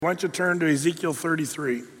Why don't you turn to Ezekiel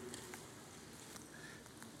 33?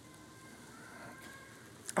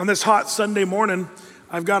 On this hot Sunday morning,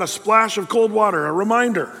 I've got a splash of cold water, a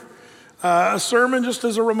reminder, a sermon just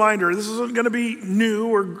as a reminder. This isn't going to be new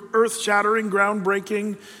or earth-shattering,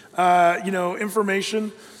 groundbreaking,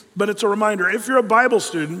 information, but it's a reminder. If you're a Bible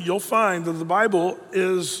student, you'll find that the Bible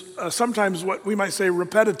is sometimes what we might say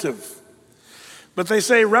repetitive. But they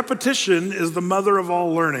say repetition is the mother of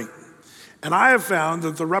all learning. And I have found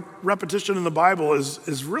that the repetition in the Bible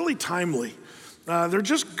is really timely. They're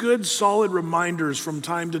just good, solid reminders from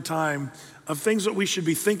time to time of things that we should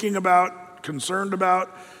be thinking about, concerned about.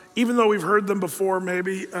 Even though we've heard them before,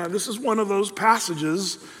 maybe, this is one of those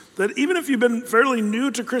passages that even if you've been fairly new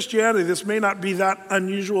to Christianity, this may not be that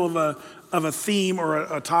unusual of a theme or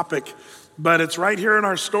a topic. But it's right here in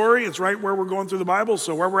our story. It's right where we're going through the Bible.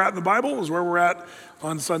 So where we're at in the Bible is where we're at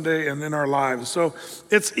on Sunday and in our lives. So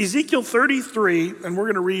it's Ezekiel 33, and we're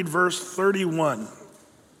going to read verse 31.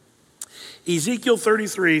 Ezekiel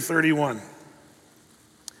 33:31.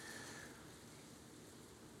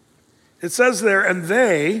 It says there, and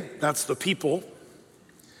they, that's the people,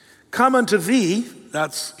 come unto thee,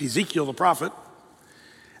 that's Ezekiel the prophet,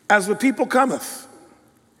 as the people cometh.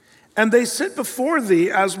 And they sit before thee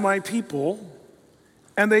as my people,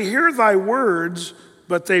 and they hear thy words,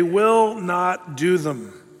 but they will not do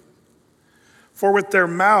them. For with their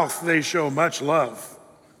mouth they show much love,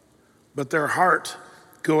 but their heart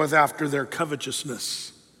goeth after their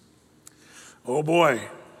covetousness. Oh boy,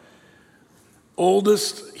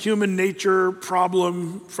 oldest human nature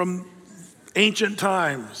problem from ancient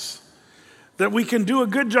times, that we can do a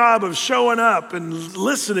good job of showing up and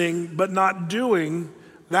listening, but not doing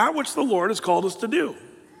that which the Lord has called us to do.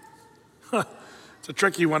 It's a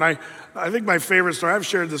tricky one. I think my favorite story, I've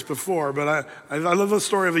shared this before, but I love the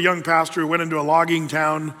story of a young pastor who went into a logging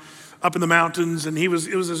town up in the mountains, and it was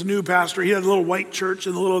this new pastor. He had a little white church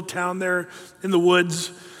in the little town there in the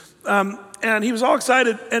woods, and he was all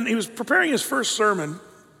excited, and he was preparing his first sermon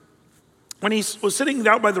when he was sitting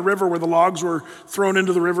out by the river where the logs were thrown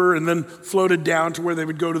into the river and then floated down to where they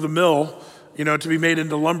would go to the mill, to be made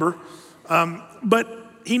into lumber. But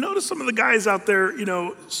he noticed some of the guys out there,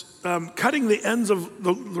 cutting the ends of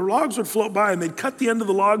the logs would float by, and they'd cut the end of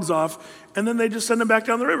the logs off, and then they'd just send them back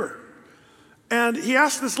down the river. And he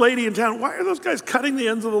asked this lady in town, why are those guys cutting the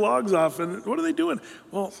ends of the logs off, and what are they doing?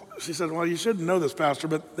 Well, she said, well, you shouldn't know this, Pastor,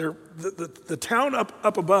 but the town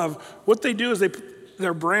up above, what they do is they put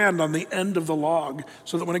their brand on the end of the log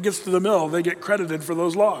so that when it gets to the mill, they get credited for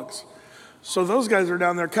those logs. So those guys are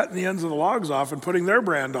down there cutting the ends of the logs off and putting their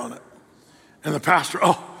brand on it. And the pastor,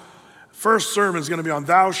 first sermon is going to be on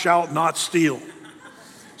thou shalt not steal.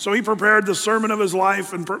 So he prepared the sermon of his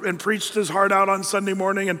life and preached his heart out on Sunday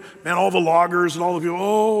morning. And man, all the loggers and all the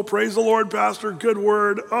people, praise the Lord, Pastor, good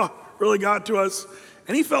word. Really got to us.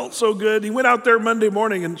 And he felt so good. He went out there Monday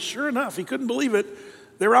morning, and sure enough, he couldn't believe it.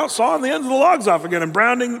 They were out sawing the ends of the logs off again and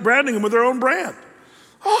branding them with their own brand.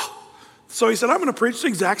 So he said, I'm going to preach the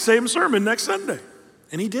exact same sermon next Sunday.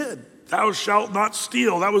 And he did. Thou shalt not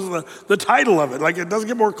steal. That was the title of it. Like, it doesn't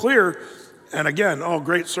get more clear. And again,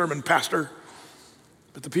 great sermon, Pastor.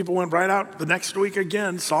 But the people went right out the next week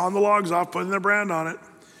again, sawing the logs off, putting their brand on it.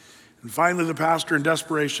 And finally, the pastor, in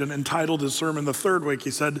desperation, entitled his sermon the third week.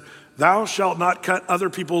 He said, thou shalt not cut other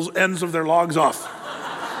people's ends of their logs off.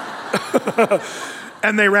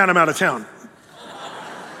 And they ran him out of town.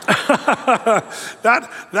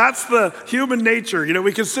 That's the human nature.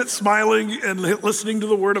 We can sit smiling and listening to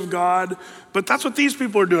the word of God, but that's what these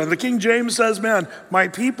people are doing. The King James says, man, my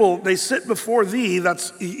people, they sit before thee.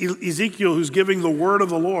 That's Ezekiel who's giving the word of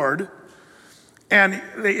the Lord. And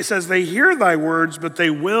it says they hear thy words, but they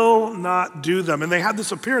will not do them. And they had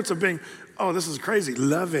this appearance of being, this is crazy,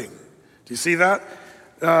 loving. Do you see that?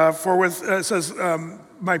 It says,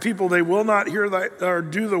 my people, they will not hear or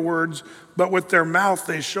do the words, but with their mouth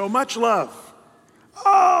they show much love.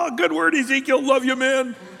 Good word, Ezekiel, love you,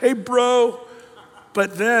 man. Hey, bro.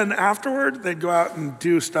 But then afterward, they'd go out and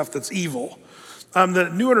do stuff that's evil.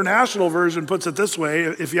 The New International Version puts it this way.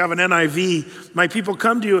 If you have an NIV, my people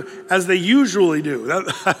come to you as they usually do.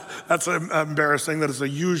 That's embarrassing that it's a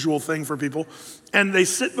usual thing for people. And they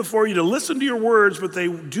sit before you to listen to your words, but they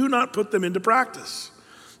do not put them into practice.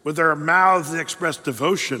 With their mouths, they express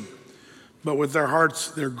devotion, but with their hearts,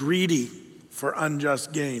 they're greedy for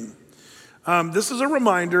unjust gain. This is a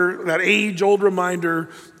reminder, that age-old reminder,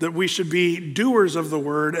 that we should be doers of the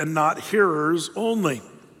word and not hearers only.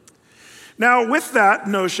 Now, with that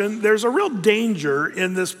notion, there's a real danger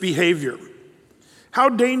in this behavior. How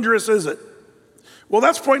dangerous is it? Well,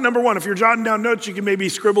 that's point number one. If you're jotting down notes, you can maybe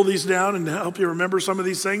scribble these down and help you remember some of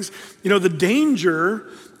these things. You know, the danger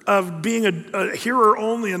of being a hearer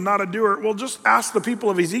only and not a doer, well, just ask the people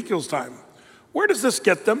of Ezekiel's time. Where does this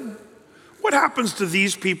get them? What happens to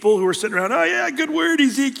these people who are sitting around, oh yeah, good word,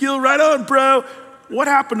 Ezekiel, right on, bro. What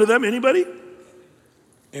happened to them? Anybody?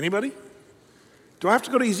 Anybody? Do I have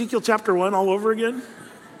to go to Ezekiel chapter 1 all over again?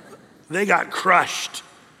 They got crushed.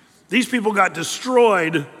 These people got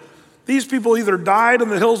destroyed. These people either died in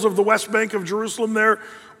the hills of the west bank of Jerusalem there,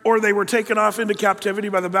 or they were taken off into captivity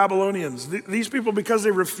by the Babylonians. These people, because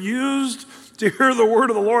they refused to hear the word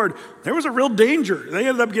of the Lord, there was a real danger. They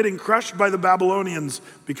ended up getting crushed by the Babylonians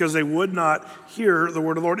because they would not hear the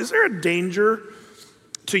word of the Lord. Is there a danger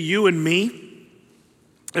to you and me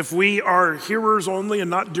if we are hearers only and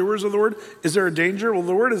not doers of the word? Is there a danger? Well,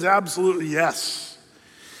 the word is absolutely yes.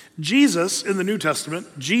 Jesus in the New Testament,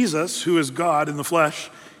 Jesus, who is God in the flesh,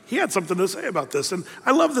 he had something to say about this. And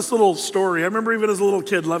I love this little story. I remember even as a little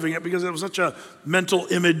kid loving it because it was such a mental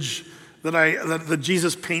image that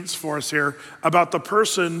Jesus paints for us here about the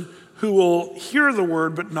person who will hear the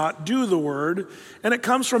word but not do the word. And it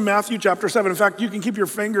comes from Matthew chapter 7. In fact, you can keep your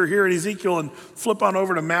finger here at Ezekiel and flip on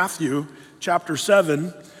over to Matthew chapter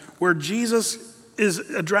 7, where Jesus is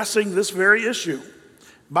addressing this very issue.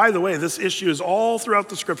 By the way, this issue is all throughout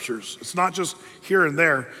the scriptures. It's not just here and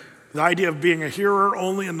there. The idea of being a hearer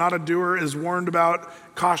only and not a doer is warned about,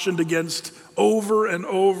 cautioned against over and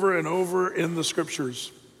over and over in the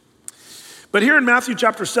scriptures. But here in Matthew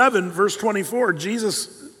chapter 7, verse 24,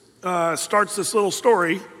 Jesus starts this little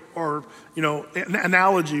story, or an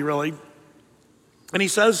analogy really. And he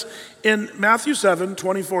says in Matthew 7,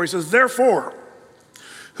 24, he says, therefore,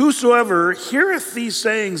 whosoever heareth these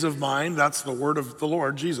sayings of mine, that's the word of the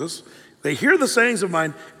Lord, Jesus, they hear the sayings of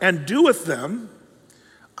mine and doeth them,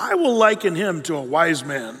 I will liken him to a wise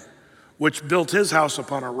man, which built his house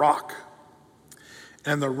upon a rock.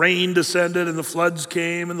 And the rain descended, and the floods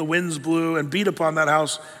came, and the winds blew, and beat upon that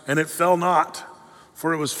house, and it fell not,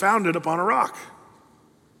 for it was founded upon a rock.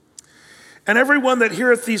 And every one that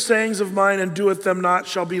heareth these sayings of mine, and doeth them not,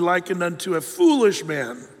 shall be likened unto a foolish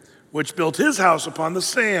man, which built his house upon the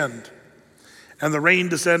sand. And the rain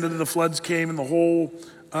descended, and the floods came, and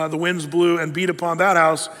the winds blew, and beat upon that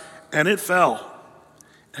house, and it fell.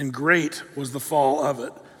 And great was the fall of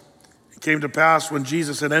it. It came to pass when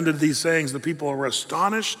Jesus had ended these sayings, the people were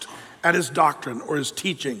astonished at his doctrine or his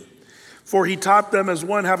teaching. For he taught them as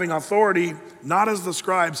one having authority, not as the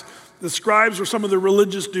scribes. The scribes were some of the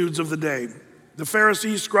religious dudes of the day. The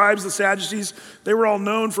Pharisees, scribes, the Sadducees, they were all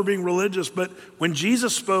known for being religious. But when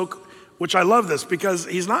Jesus spoke, which I love this because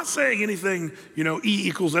he's not saying anything, E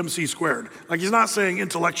equals MC squared. Like he's not saying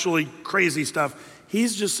intellectually crazy stuff.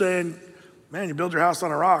 He's just saying, man, you build your house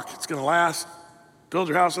on a rock, it's gonna last. Build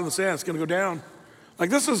your house on the sand, it's gonna go down. Like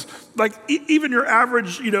this is like even your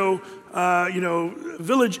average, village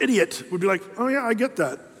idiot would be like, oh yeah, I get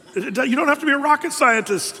that. You don't have to be a rocket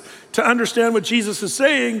scientist to understand what Jesus is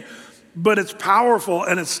saying, but it's powerful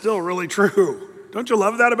and it's still really true. Don't you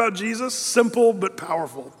love that about Jesus? Simple but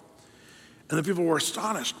powerful. And the people were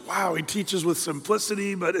astonished. Wow, he teaches with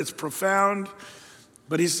simplicity, but it's profound.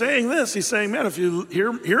 But he's saying this, he's saying, man, if you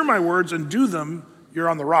hear my words and do them, you're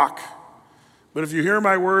on the rock. But if you hear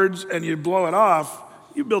my words and you blow it off,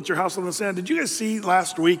 you built your house on the sand. Did you guys see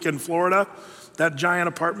last week in Florida, that giant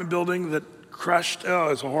apartment building that crushed? Oh,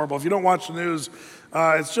 it's horrible. If you don't watch the news,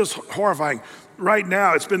 it's just horrifying. Right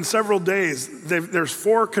now, it's been several days. There's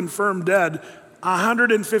 4 confirmed dead,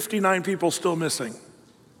 159 people still missing.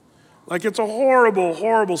 Like it's a horrible,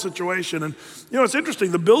 horrible situation. And it's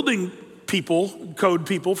interesting, the building code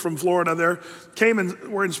people from Florida there came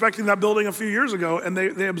and were inspecting that building a few years ago, and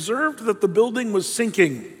they observed that the building was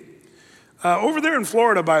sinking. Over there in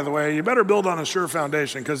Florida, by the way, you better build on a sure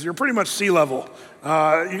foundation because you're pretty much sea level.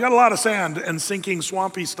 You got a lot of sand and sinking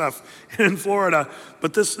swampy stuff in Florida,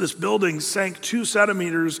 but this building sank 2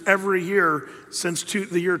 centimeters every year since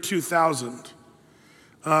the year 2000.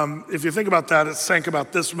 If you think about that, it sank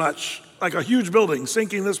about this much. Like a huge building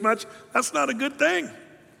sinking this much, that's not a good thing.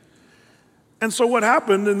 And so what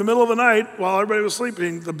happened in the middle of the night while everybody was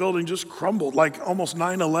sleeping, the building just crumbled, like almost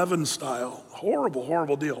 9/11 style. Horrible,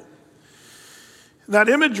 horrible deal. That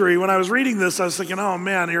imagery, when I was reading this, I was thinking, oh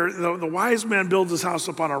man, the wise man builds his house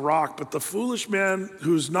upon a rock, but the foolish man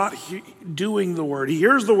who's not doing the word, he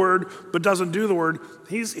hears the word but doesn't do the word,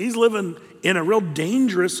 he's living in a real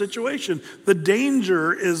dangerous situation. The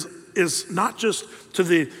danger is not just to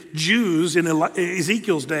the Jews in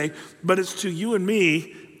Ezekiel's day, but it's to you and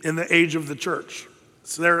me in the age of the church.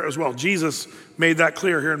 It's there as well. Jesus made that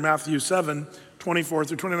clear here in Matthew 7, 24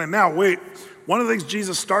 through 29. Now, wait, one of the things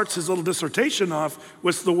Jesus starts his little dissertation off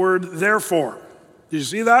was the word therefore. Did you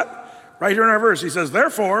see that? Right here in our verse, he says,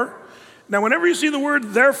 therefore, Now, whenever you see the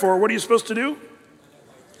word therefore, what are you supposed to do?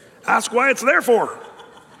 Ask why it's there for.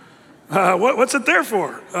 What's it there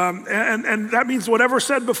for? And that means whatever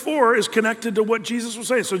said before is connected to what Jesus was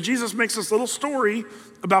saying. So Jesus makes this little story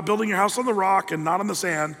about building your house on the rock and not on the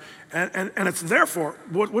sand. And it's therefore,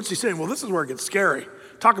 what's he saying? Well, this is where it gets scary.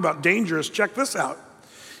 Talk about dangerous. Check this out.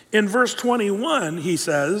 In verse 21, he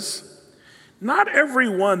says, not every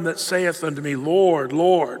one that saith unto me, Lord,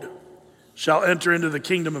 Lord, shall enter into the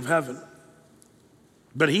kingdom of heaven,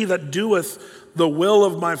 but he that doeth the will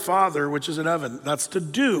of my Father which is in heaven. That's to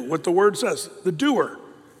do what the word says, the doer.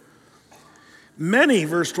 Many,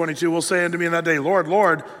 verse 22, will say unto me in that day, Lord,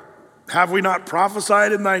 Lord, have we not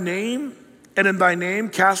prophesied in thy name, and in thy name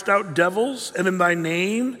cast out devils, and in thy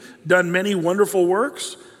name done many wonderful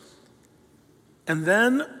works? And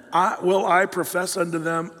then will I profess unto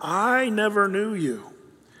them, I never knew you.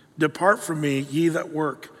 Depart from me, ye that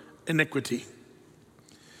work iniquity.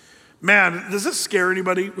 Man, does this scare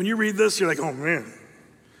anybody? When you read this, you're like, oh man,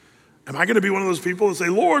 am I gonna be one of those people that say,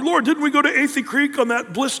 Lord, Lord, didn't we go to Athey Creek on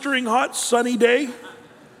that blistering hot sunny day?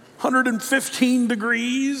 115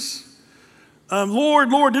 degrees. Lord,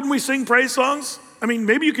 Lord, didn't we sing praise songs? I mean,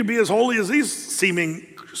 maybe you could be as holy as these seeming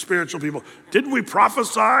spiritual people. Didn't we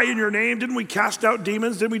prophesy in your name? Didn't we cast out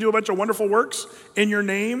demons? Didn't we do a bunch of wonderful works in your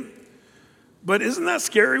name? But isn't that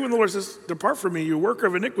scary when the Lord says, depart from me, you worker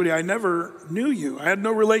of iniquity, I never knew you. I had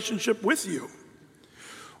no relationship with you.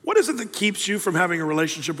 What is it that keeps you from having a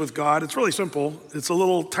relationship with God? It's really simple. It's a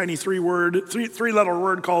little tiny three-letter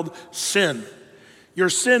word called sin. Your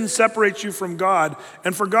sin separates you from God.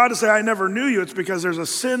 And for God to say, I never knew you, it's because there's a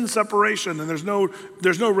sin separation and there's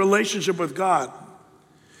no relationship with God.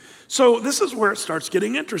 So this is where it starts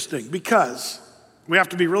getting interesting, because we have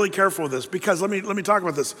to be really careful with this, because let me talk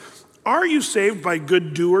about this. Are you saved by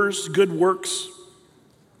good doers, good works?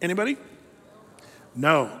 Anybody?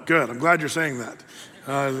 No, good. I'm glad you're saying that.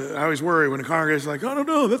 I always worry when a congregation's like, I don't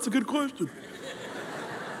know, that's a good question.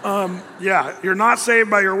 Yeah, you're not saved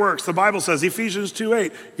by your works. The Bible says, Ephesians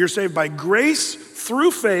 2:8, you're saved by grace through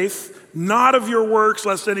faith, not of your works,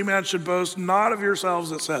 lest any man should boast, not of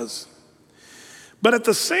yourselves, it says. But at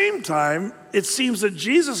the same time, it seems that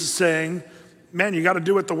Jesus is saying, man, you got to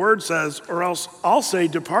do what the word says, or else I'll say,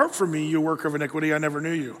 depart from me, you worker of iniquity, I never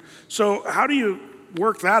knew you. So how do you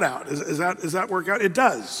work that out? Is that work out? It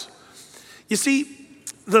does. You see,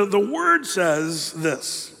 the word says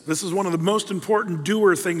this. This is one of the most important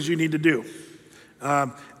doer things you need to do.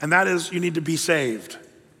 And that is, you need to be saved.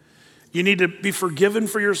 You need to be forgiven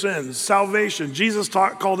for your sins. Salvation. Jesus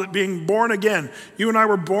called it being born again. You and I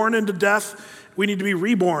were born into death. We need to be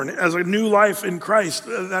reborn as a new life in Christ.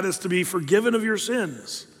 That is to be forgiven of your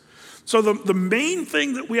sins. So the main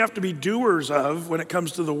thing that we have to be doers of when it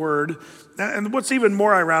comes to the word, and what's even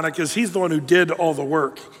more ironic is he's the one who did all the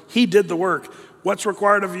work. He did the work. What's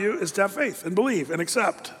required of you is to have faith and believe and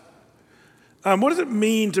accept. What does it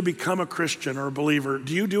mean to become a Christian or a believer?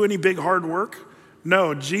 Do you do any big hard work?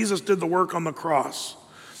 No, Jesus did the work on the cross.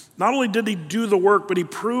 Not only did he do the work, but he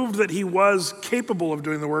proved that he was capable of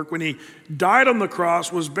doing the work. When he died on the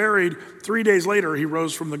cross, was buried, 3 days later, he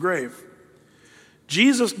rose from the grave.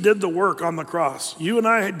 Jesus did the work on the cross. You and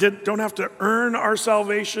I don't have to earn our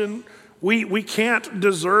salvation. We can't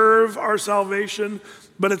deserve our salvation,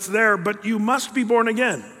 but it's there. But you must be born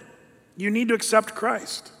again. You need to accept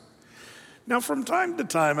Christ. Now, from time to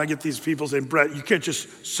time, I get these people saying, Brett, you can't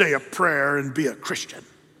just say a prayer and be a Christian.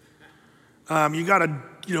 You got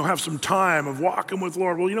to have some time of walking with the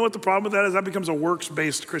Lord. Well, you know what the problem with that is? That becomes a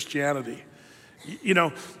works-based Christianity.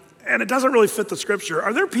 And it doesn't really fit the scripture.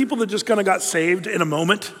 Are there people that just kind of got saved in a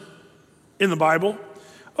moment in the Bible?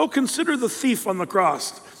 Oh, consider the thief on the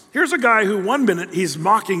cross. Here's a guy who 1 minute he's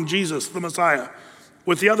mocking Jesus, the Messiah,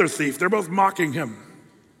 with the other thief. They're both mocking him.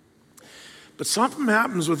 But something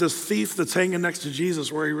happens with this thief that's hanging next to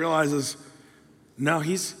Jesus where he realizes, no,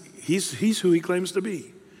 he's who he claims to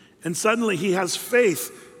be. And suddenly he has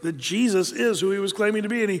faith that Jesus is who he was claiming to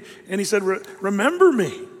be. And he said, remember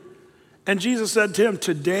me. And Jesus said to him,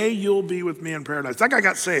 today you'll be with me in paradise. That guy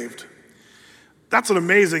got saved. That's an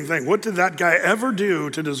amazing thing. What did that guy ever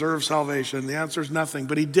do to deserve salvation? The answer is nothing.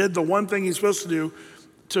 But he did the one thing he's supposed to do,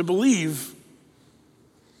 to believe.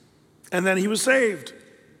 And then he was saved.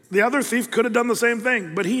 The other thief could have done the same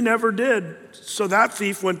thing, but he never did. So that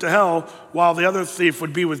thief went to hell while the other thief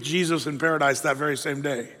would be with Jesus in paradise that very same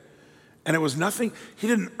day. And it was nothing. He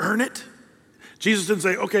didn't earn it. Jesus didn't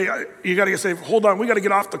say, okay, you got to get saved. Hold on, we got to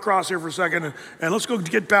get off the cross here for a second and let's go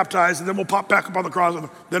get baptized and then we'll pop back up on the cross and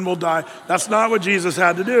then we'll die. That's not what Jesus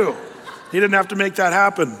had to do. He didn't have to make that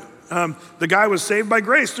happen. The guy was saved by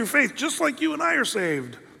grace through faith, just like you and I are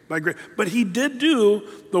saved by grace. But he did do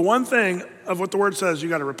the one thing of what the word says: you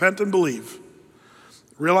got to repent and believe,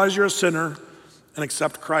 realize you're a sinner, and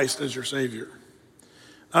accept Christ as your Savior.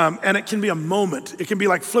 And it can be a moment. It can be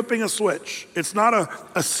like flipping a switch. It's not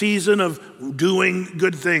a season of doing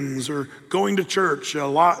good things or going to church a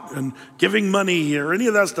lot and giving money or any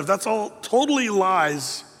of that stuff. That's all totally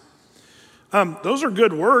lies. Those are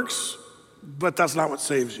good works, but that's not what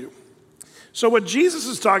saves you. So what Jesus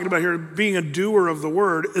is talking about here, being a doer of the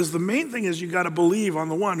word, is the main thing is you got to believe on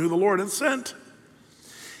the one who the Lord has sent.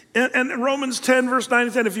 And in Romans 10, verse 9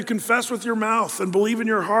 and 10, if you confess with your mouth and believe in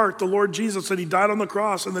your heart the Lord Jesus, that he died on the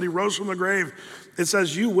cross and that he rose from the grave, it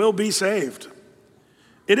says you will be saved.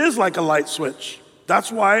 It is like a light switch.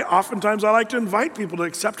 That's why oftentimes I like to invite people to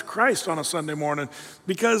accept Christ on a Sunday morning,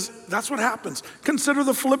 because that's what happens. Consider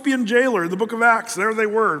the Philippian jailer in the book of Acts. There they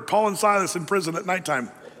were, Paul and Silas in prison at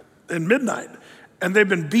nighttime, in midnight. And they've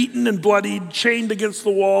been beaten and bloodied, chained against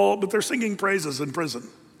the wall, but they're singing praises in prison.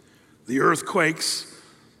 The earth quakes.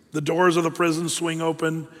 The doors of the prison swing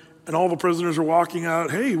open, and all the prisoners are walking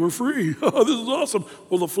out. Hey, we're free. Oh, this is awesome.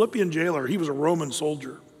 Well, the Philippian jailer, he was a Roman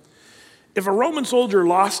soldier. If a Roman soldier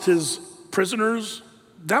lost his prisoners,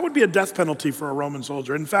 that would be a death penalty for a Roman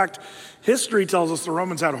soldier. In fact, history tells us the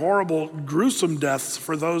Romans had horrible, gruesome deaths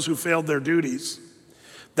for those who failed their duties.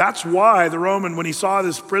 That's why the Roman, when he saw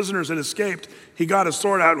his prisoners had escaped, he got his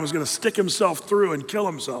sword out and was going to stick himself through and kill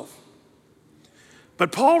himself.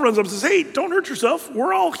 But Paul runs up and says, hey, don't hurt yourself.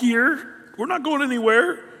 We're all here. We're not going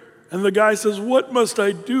anywhere. And the guy says, what must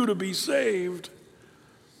I do to be saved?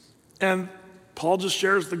 And Paul just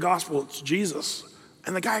shares the gospel. It's Jesus.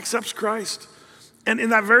 And the guy accepts Christ. And in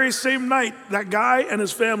that very same night, that guy and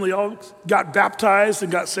his family all got baptized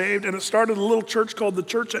and got saved. And it started a little church called the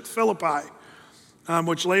Church at Philippi,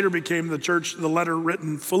 which later became the church, the letter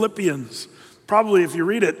written Philippians. Probably if you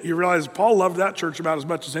read it, you realize Paul loved that church about as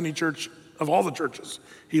much as any church of all the churches.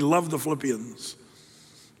 He loved the Philippians.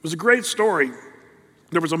 It was a great story.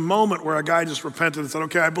 There was a moment where a guy just repented and said,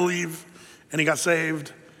 okay, I believe, and he got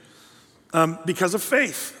saved because of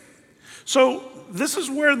faith. So this is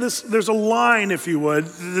where there's a line, if you would,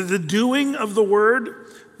 the doing of the word.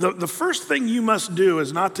 The first thing you must do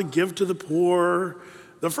is not to give to the poor.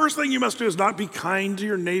 The first thing you must do is not be kind to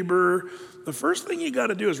your neighbor. The first thing you got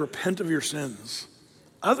to do is repent of your sins.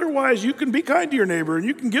 Otherwise, you can be kind to your neighbor and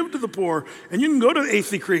you can give to the poor and you can go to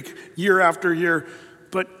Athey Creek year after year,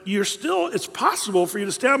 but it's possible for you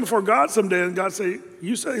to stand before God someday and God say,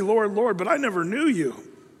 you say, Lord, Lord, but I never knew you.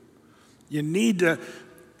 You need to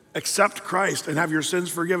accept Christ and have your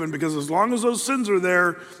sins forgiven, because as long as those sins are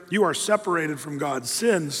there, you are separated from God.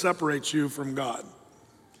 Sin separates you from God.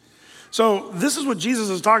 So this is what Jesus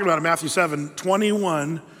is talking about in Matthew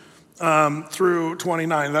 7:21 through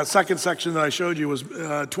 29. That second section that I showed you was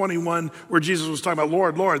 21, where Jesus was talking about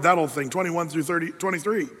Lord, Lord, that whole thing, 21 through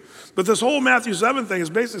 23. But this whole Matthew 7 thing is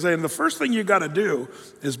basically saying the first thing you got to do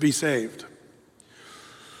is be saved.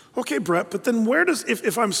 Okay, Brett, but then where does,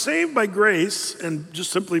 if I'm saved by grace and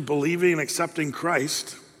just simply believing and accepting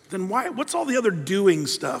Christ, then what's all the other doing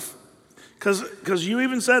stuff? Because you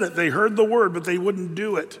even said it, they heard the word, but they wouldn't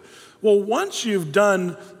do it. Well, once you've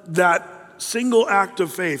done that single act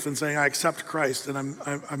of faith and saying, I accept Christ and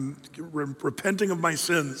I'm repenting of my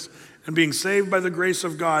sins and being saved by the grace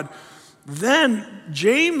of God, then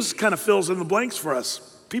James kind of fills in the blanks for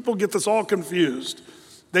us. People get this all confused.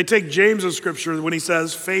 They take James's scripture when he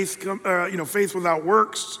says faith without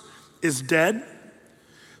works is dead.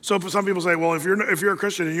 So some people say, well, if you're a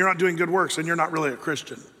Christian and you're not doing good works, then you're not really a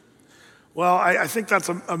Christian. Well, I think that's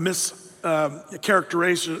a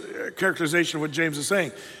mischaracterization of what James is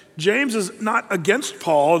saying. James is not against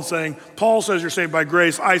Paul and saying, Paul says you're saved by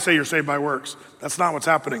grace, I say you're saved by works. That's not what's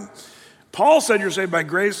happening. Paul said you're saved by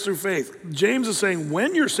grace through faith. James is saying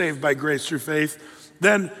when you're saved by grace through faith,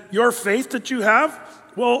 then your faith that you have,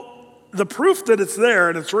 well, the proof that it's there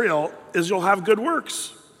and it's real is you'll have good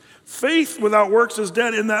works. Faith without works is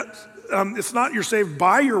dead in that it's not you're saved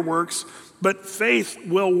by your works, but faith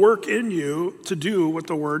will work in you to do what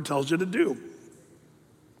the word tells you to do.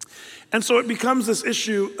 And so it becomes this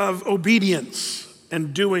issue of obedience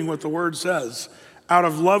and doing what the word says out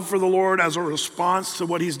of love for the Lord as a response to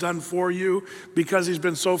what he's done for you, because he's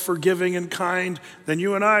been so forgiving and kind. Then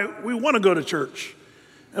you and I, we want to go to church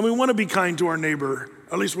and we want to be kind to our neighbor.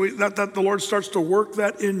 At least that the Lord starts to work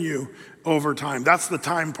that in you over time. That's the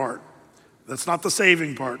time part. That's not the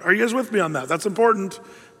saving part. Are you guys with me on that? That's important.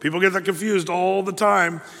 People get that confused all the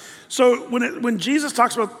time. So when Jesus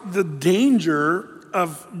talks about the danger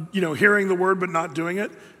of hearing the word but not doing it,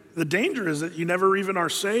 the danger is that you never even are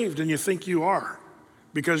saved and you think you are.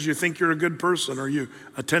 because you think you're a good person, or you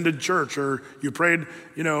attended church, or you prayed,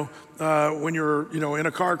 when you're, in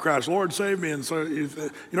a car crash, Lord, save me. And so,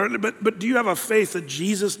 but do you have a faith that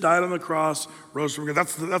Jesus died on the cross, rose from the dead?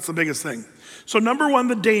 That's the biggest thing. So number one,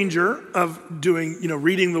 the danger of doing,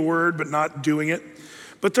 reading the word, but not doing it.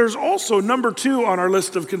 But there's also number two on our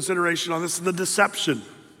list of consideration on this, the deception.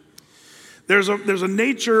 There's a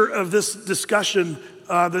nature of this discussion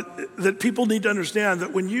that people need to understand,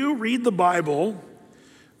 that when you read the Bible,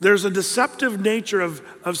 there's a deceptive nature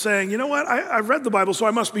of saying, you know what, I've read the Bible, so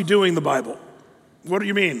I must be doing the Bible. What do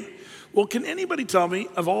you mean? Well, can anybody tell me,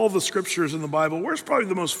 of all the scriptures in the Bible, where's probably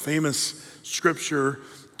the most famous scripture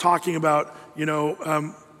talking about,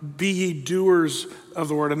 be ye doers of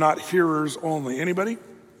the word and not hearers only? Anybody?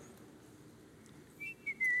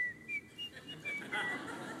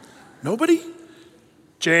 Nobody?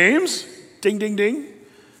 James, ding, ding, ding,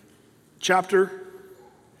 chapter.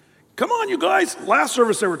 Come on, you guys. Last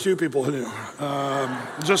service, there were two people who knew.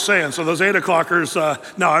 Just saying. So those 8 o'clockers,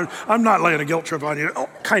 no, I'm not laying a guilt trip on you. Oh,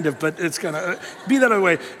 kind of, but it's going to be that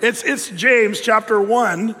way. It's James chapter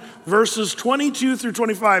 1, verses 22 through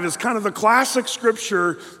 25 is kind of the classic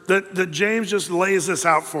scripture that James just lays this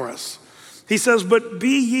out for us. He says, but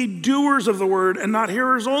be ye doers of the word and not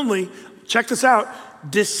hearers only. Check this out.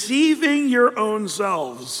 Deceiving your own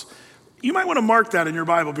selves. You might want to mark that in your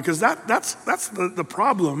Bible, because that's the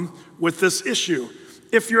problem with this issue.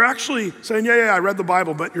 If you're actually saying, yeah, I read the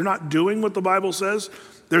Bible, but you're not doing what the Bible says,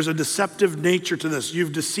 there's a deceptive nature to this.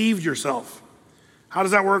 You've deceived yourself. How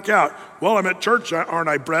does that work out? Well, I'm at church, aren't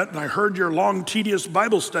I, Brett? And I heard your long, tedious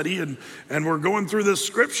Bible study, and we're going through this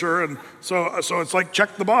scripture, and so it's like,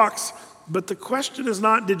 check the box. But the question is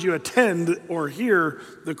not, did you attend or hear?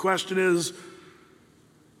 The question is,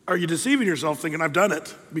 are you deceiving yourself thinking, I've done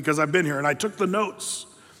it because I've been here and I took the notes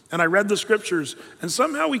and I read the scriptures, and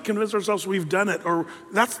somehow we convince ourselves we've done it, or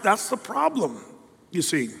that's the problem, you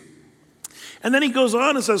see. And then he goes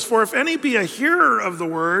on and says, for if any be a hearer of the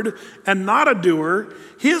word and not a doer,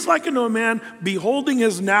 he is like unto a man beholding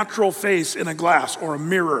his natural face in a glass or a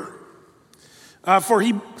mirror. For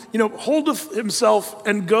he, holdeth himself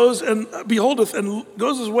and goes and beholdeth and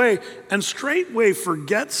goes his way, and straightway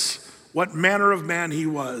forgets what manner of man he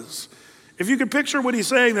was. If you could picture what he's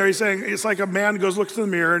saying there, he's saying it's like a man looks in the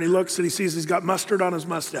mirror and he looks and he sees he's got mustard on his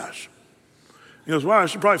mustache. He goes, wow, I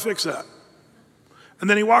should probably fix that. And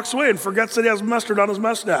then he walks away and forgets that he has mustard on his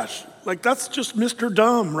mustache. Like, that's just Mr.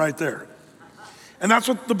 Dumb right there. And that's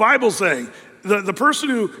what the Bible's saying. The person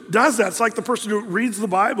who does that, it's like the person who reads the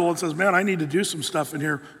Bible and says, man, I need to do some stuff in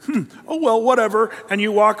here. Oh, well, whatever. And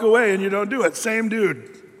you walk away and you don't do it. Same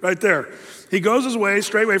dude right there. He goes his way,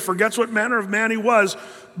 straightway, forgets what manner of man he was.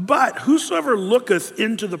 But whosoever looketh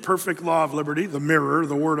into the perfect law of liberty, the mirror,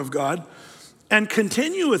 the word of God, and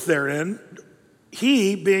continueth therein,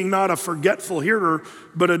 he, being not a forgetful hearer,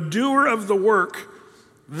 but a doer of the work,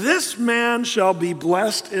 this man shall be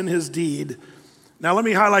blessed in his deed. Now let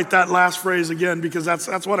me highlight that last phrase again, because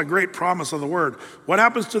that's what a great promise of the word. What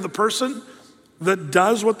happens to the person that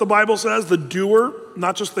does what the Bible says, the doer,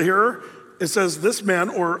 not just the hearer? It says this man,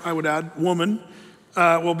 or I would add woman,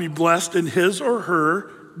 will be blessed in his or her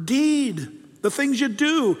deed. The things you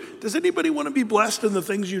do. Does anybody want to be blessed in the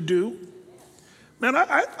things you do? Man,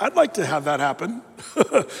 I'd like to have that happen.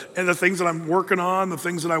 And the things that I'm working on, the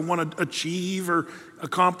things that I want to achieve or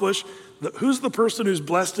accomplish. Who's the person who's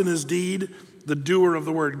blessed in his deed? The doer of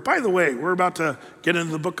the word. By the way, we're about to get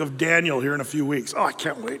into the book of Daniel here in a few weeks. Oh, I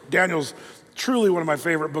can't wait. Daniel's truly one of my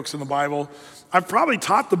favorite books in the Bible. I've probably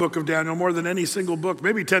taught the book of Daniel more than any single book,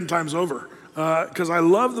 maybe 10 times over, because I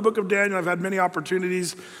love the book of Daniel. I've had many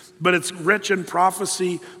opportunities, but it's rich in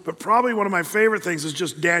prophecy. But probably one of my favorite things is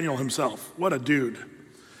just Daniel himself. What a dude.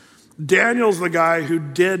 Daniel's the guy who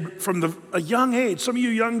did from a young age. Some of you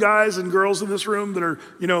young guys and girls in this room that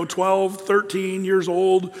are, 12, 13 years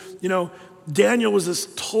old, Daniel was this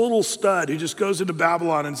total stud who just goes into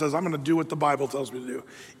Babylon and says, I'm going to do what the Bible tells me to do.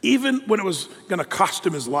 Even when it was going to cost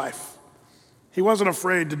him his life. He wasn't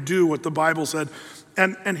afraid to do what the Bible said.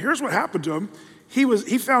 And here's what happened to him.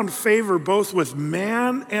 He found favor both with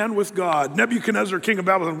man and with God. Nebuchadnezzar, king of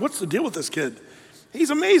Babylon, what's the deal with this kid? He's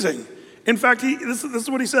amazing. In fact, this is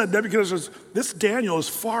what he said. Nebuchadnezzar says, this Daniel is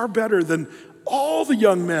far better than all the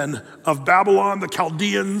young men of Babylon, the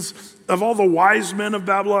Chaldeans, of all the wise men of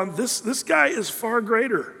Babylon. This guy is far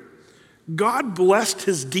greater. God blessed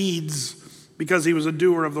his deeds because he was a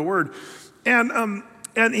doer of the word.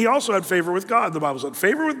 And he also had favor with God, the Bible said.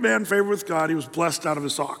 Favor with man, favor with God. He was blessed out of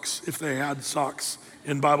his socks, if they had socks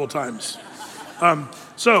in Bible times.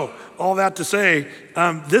 So all that to say,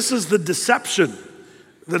 this is the deception.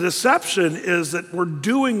 The deception is that we're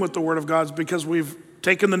doing what the word of God's because we've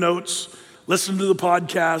taken the notes, listened to the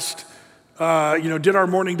podcast, did our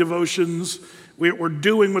morning devotions. We're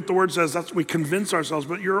doing what the word says. That's what we convince ourselves.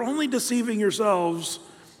 But you're only deceiving yourselves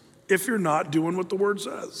if you're not doing what the word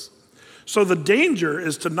says. So the danger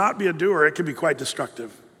is to not be a doer. It can be quite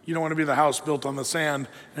destructive. You don't want to be the house built on the sand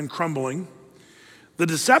and crumbling. The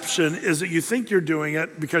deception is that you think you're doing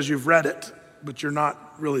it because you've read it, but you're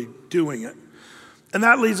not really doing it. And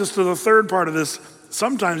that leads us to the third part of this.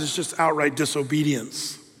 Sometimes it's just outright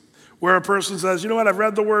disobedience, where a person says, you know what, I've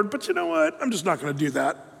read the word, but you know what, I'm just not going to do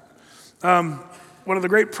that. One of the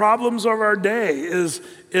great problems of our day is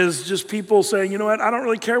just people saying, you know what, I don't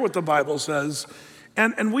really care what the Bible says.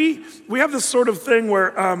 And we have this sort of thing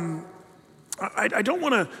where I don't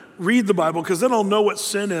want to read the Bible because then I'll know what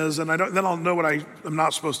sin is, and then I'll know what I'm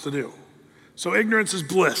not supposed to do. So ignorance is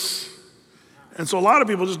bliss. And so a lot of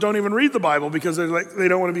people just don't even read the Bible because they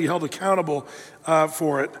don't want to be held accountable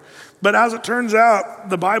for it. But as it turns out,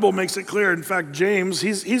 the Bible makes it clear. In fact, James,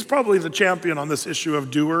 he's probably the champion on this issue of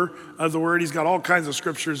doer of the word. He's got all kinds of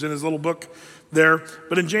scriptures in his little book there.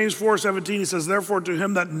 But in James 4:17, he says, therefore to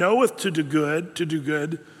him that knoweth to do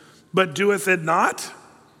good, but doeth it not,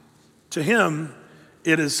 to him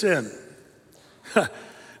it is sin.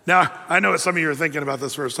 Now, I know what some of you are thinking about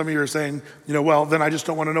this verse. Some of you are saying, well, then I just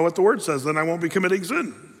don't want to know what the word says. Then I won't be committing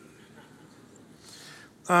sin.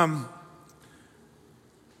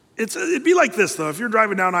 It'd be like this, though. If you're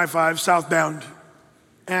driving down I-5 southbound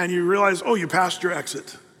and you realize, you passed your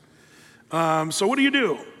exit. So what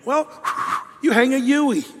do? Well, you hang a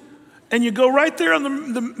U-ey. And you go right there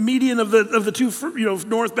on the median of the two,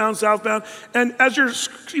 northbound, southbound. And as you're,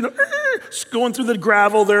 going through the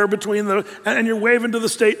gravel there and you're waving to the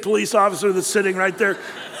state police officer that's sitting right there,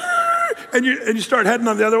 and you start heading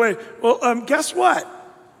on the other way. Well, guess what?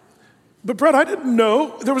 But Brett, I didn't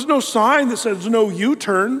know. There was no sign that says no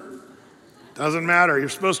U-turn. Doesn't matter. You're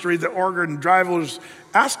supposed to read the Oregon Drivers.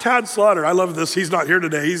 Ask Tad Slaughter. I love this. He's not here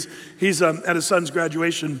today. He's at his son's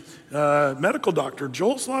graduation, medical doctor.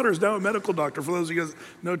 Joel Slaughter is now a medical doctor. For those of you guys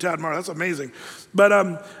know Tad Marr, that's amazing.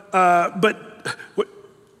 But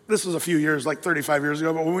this was a few years, like 35 years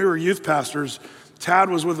ago. But when we were youth pastors, Tad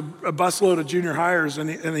was with a busload of junior hires, and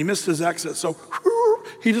he missed his exit. So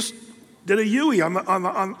he just did a U-ey on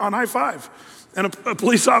I-5. And a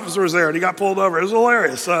police officer was there, and he got pulled over. It was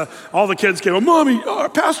hilarious. All the kids came, Mommy,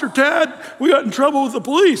 Pastor Tad, we got in trouble with the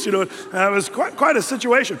police. It was quite a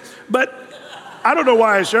situation. But I don't know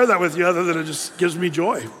why I share that with you other than it just gives me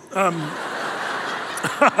joy. But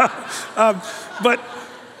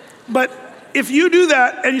if you do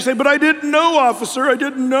that and you say, but I didn't know, officer, I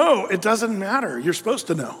didn't know. It doesn't matter. You're supposed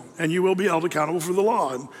to know, and you will be held accountable for the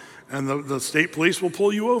law, and the state police will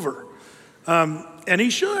pull you over. And he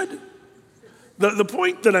should. The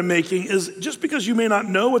point that I'm making is just because you may not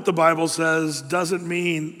know what the Bible says doesn't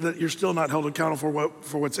mean that you're still not held accountable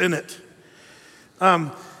for what's in it.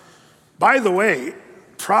 By the way,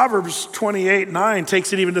 Proverbs 28:9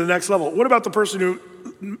 takes it even to the next level. What about the person who,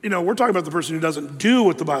 we're talking about the person who doesn't do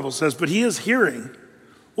what the Bible says, but he is hearing.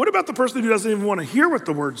 What about the person who doesn't even want to hear what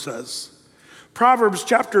the word says? Proverbs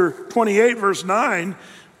chapter 28, verse 9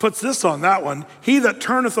 puts this on that one. He that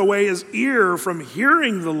turneth away his ear from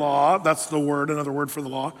hearing the law, that's the word, another word for the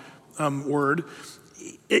law,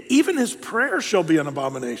 even his prayer shall be an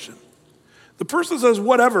abomination. The person says,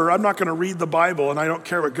 whatever, I'm not going to read the Bible and I don't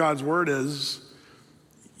care what God's word is.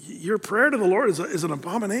 Your prayer to the Lord is an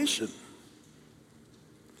abomination.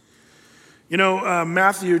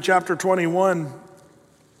 Matthew chapter 21,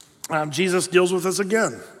 Jesus deals with this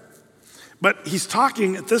again. But he's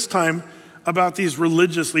talking at this time about these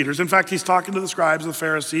religious leaders. In fact, he's talking to the scribes, the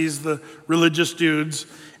Pharisees, the religious dudes.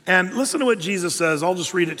 And listen to what Jesus says. I'll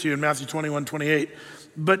just read it to you in Matthew 21:28.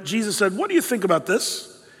 But Jesus said, what do you think about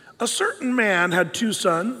this? A certain man had 2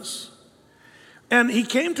 sons, and he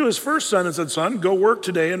came to his first son and said, son, go work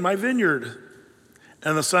today in my vineyard.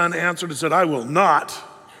 And the son answered and said, I will not.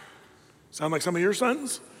 Sound like some of your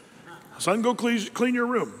sons? Son, go clean your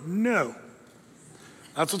room. No.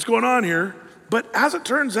 That's what's going on here. But as it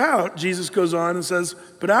turns out, Jesus goes on and says,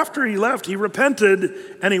 but after he left, he repented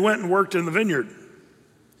and he went and worked in the vineyard.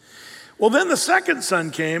 Well, then the second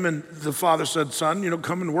son came and the father said, son,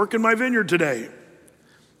 come and work in my vineyard today.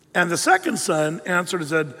 And the second son answered and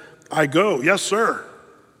said, I go, yes, sir.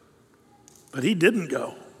 But he didn't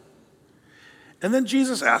go. And then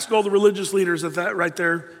Jesus asked all the religious leaders at that right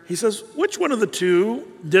there, he says, which one of the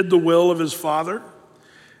 2 did the will of his father?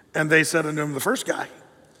 And they said unto him, the first guy.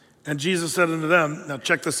 And Jesus said unto them, now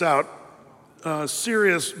check this out, a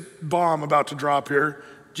serious bomb about to drop here.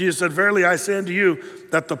 Jesus said, verily I say unto you,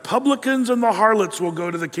 that the publicans and the harlots will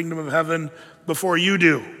go to the kingdom of heaven before you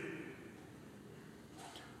do.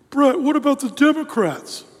 Brett, what about the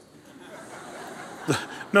Democrats?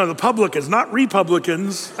 No, the publicans, not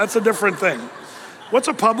Republicans. That's a different thing. What's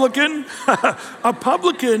a publican? A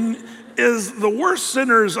publican is the worst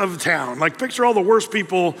sinners of town. Like picture all the worst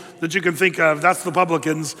people that you can think of. That's the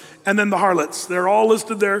publicans. And then the harlots. They're all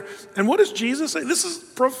listed there. And what does Jesus say? This is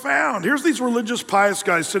profound. Here's these religious pious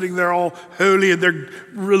guys sitting there all holy in their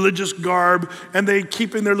religious garb. And they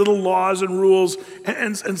keeping their little laws and rules.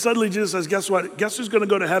 And suddenly Jesus says, guess what? Guess who's going to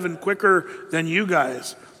go to heaven quicker than you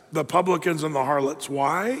guys? The publicans and the harlots.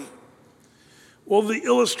 Why? Well, the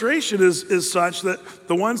illustration is such that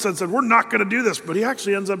the one son said, we're not going to do this, but he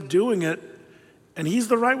actually ends up doing it, and he's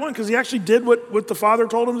the right one because he actually did what the father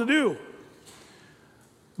told him to do.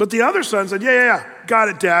 But the other son said, yeah, got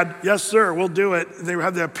it, Dad. Yes, sir, we'll do it. They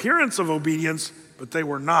had the appearance of obedience, but they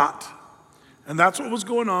were not. And that's what was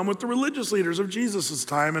going on with the religious leaders of Jesus'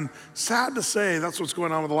 time, and sad to say, that's what's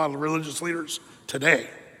going on with a lot of religious leaders today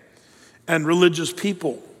and religious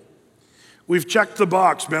people. We've checked the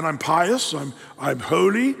box, man, I'm pious, I'm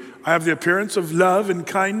holy, I have the appearance of love and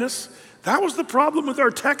kindness. That was the problem with our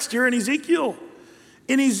text here in Ezekiel.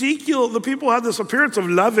 In Ezekiel, the people had this appearance of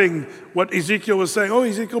loving what Ezekiel was saying. Oh,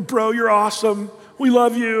 Ezekiel, bro, you're awesome, we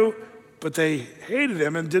love you. But they hated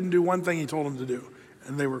him and didn't do one thing he told them to do,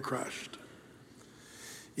 and they were crushed.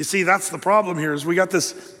 You see, that's the problem here is we got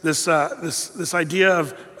this idea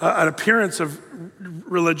of an appearance of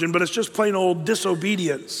religion, but it's just plain old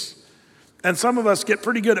disobedience. And some of us get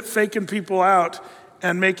pretty good at faking people out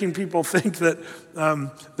and making people think that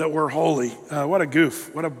we're holy. What a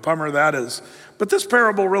goof, what a bummer that is. But this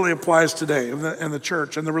parable really applies today in the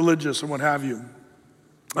church and the religious and what have you.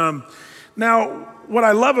 Now, what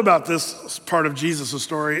I love about this part of Jesus'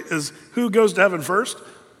 story is who goes to heaven first?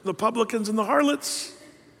 The publicans and the harlots.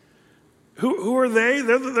 Who are they?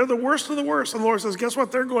 They're the worst of the worst. And the Lord says, guess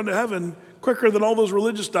what? They're going to heaven quicker than all those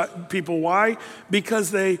religious people. Why? Because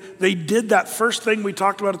they did that first thing we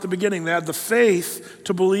talked about at the beginning. They had the faith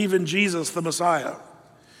to believe in Jesus, the Messiah.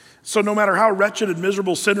 So no matter how wretched and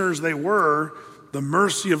miserable sinners they were, the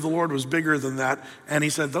mercy of the Lord was bigger than that. And he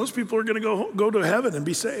said, those people are going to go to heaven and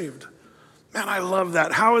be saved. Man, I love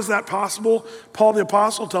that. How is that possible? Paul the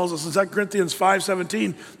Apostle tells us in 2 Corinthians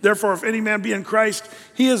 5:17, therefore, if any man be in Christ,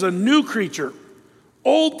 he is a new creature.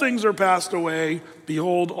 Old things are passed away.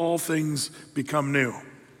 Behold, all things become new.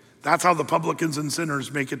 That's how the publicans and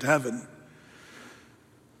sinners make it to heaven.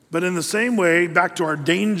 But in the same way, back to our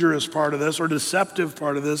dangerous part of this or deceptive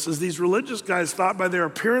part of this, is these religious guys thought by their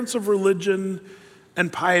appearance of religion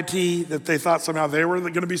and piety that they thought somehow they were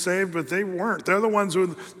going to be saved, but they weren't. They're the ones who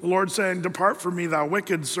the Lord's saying, depart from me, thou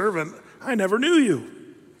wicked servant. I never knew you.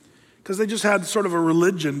 Because they just had sort of a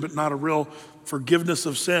religion, but not a real forgiveness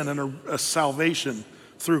of sin and a salvation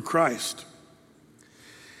through Christ.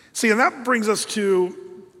 See, and that brings us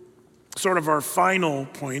to sort of our final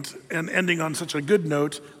point and ending on such a good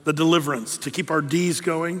note, the deliverance, to keep our D's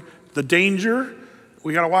going, the danger.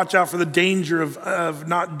 We got to watch out for the danger of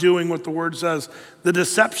not doing what the word says. The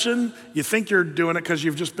deception, you think you're doing it because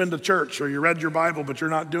you've just been to church or you read your Bible, but you're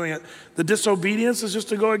not doing it. The disobedience is just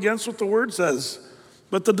to go against what the word says.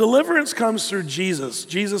 But the deliverance comes through Jesus.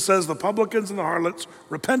 Jesus says the publicans and the harlots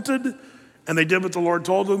repented and they did what the Lord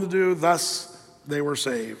told them to do. Thus, they were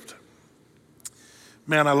saved.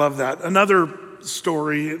 Man, I love that. Another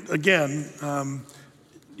story, again,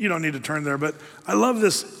 you don't need to turn there, but I love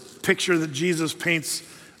this picture that Jesus paints,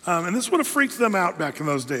 and this would have freaked them out back in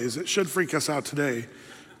those days. It should freak us out today.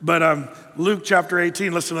 But Luke chapter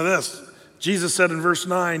 18, listen to this. Jesus said in verse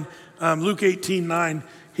 9, Luke 18:9,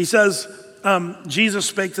 he says, Jesus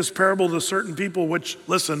spake this parable to certain people which,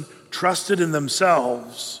 listen, trusted in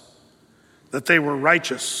themselves that they were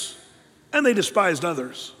righteous, and they despised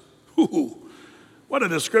others. Ooh, what a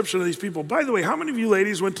description of these people. By the way, how many of you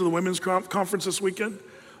ladies went to the women's conference this weekend?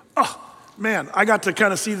 Oh, man, I got to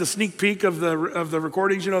kind of see the sneak peek of the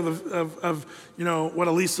recordings, of what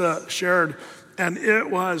Elisa shared, and it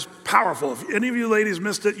was powerful. If any of you ladies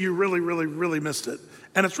missed it, you really, really, really missed it.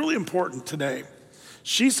 And it's really important today.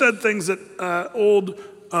 She said things that old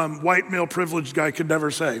white male privileged guy could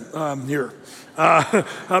never say here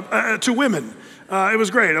to women. It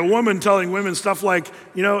was great. A woman telling women stuff like,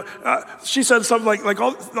 she said something like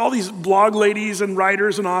all these blog ladies and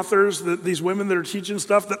writers and authors, these women that are teaching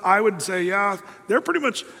stuff that I would say, yeah, they're pretty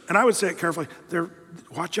much, and I would say it carefully,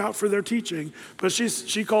 watch out for their teaching. But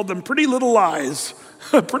she called them pretty little lies,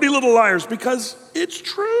 pretty little liars, because it's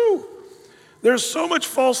true. There's so much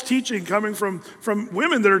false teaching coming from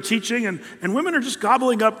women that are teaching, and women are just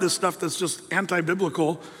gobbling up this stuff that's just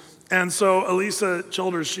anti-biblical. And so Elisa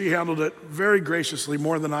Childers, she handled it very graciously,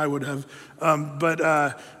 more than I would have.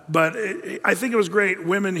 I think it was great,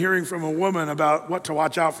 women hearing from a woman about what to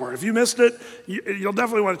watch out for. If you missed it, you'll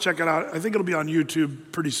definitely want to check it out. I think it'll be on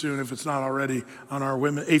YouTube pretty soon if it's not already on our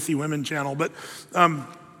Athey Women channel. But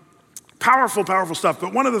powerful, powerful stuff.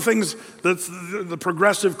 But one of the things that's the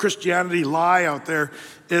progressive Christianity lie out there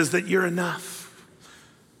is that you're enough.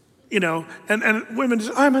 And women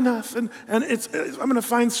say, I'm enough, and I'm going to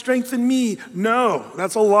find strength in me. No,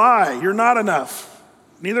 that's a lie. You're not enough.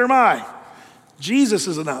 Neither am I. Jesus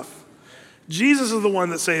is enough. Jesus is the one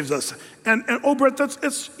that saves us. And oh, Brett,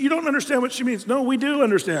 you don't understand what she means. No, we do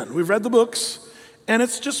understand. We've read the books, and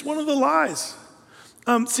it's just one of the lies.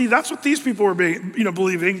 See, that's what these people were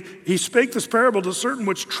believing. He spake this parable to certain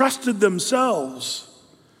which trusted themselves,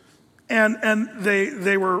 and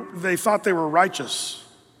they thought they were righteous.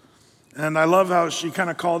 And I love how she kind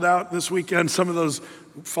of called out this weekend some of those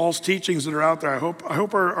false teachings that are out there. I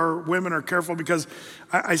hope our women are careful, because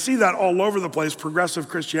I see that all over the place, progressive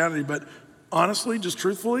Christianity. But honestly, just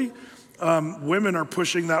truthfully, women are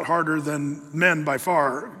pushing that harder than men by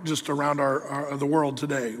far, just around the world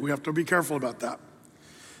today. We have to be careful about that.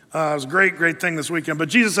 It was a great thing this weekend. But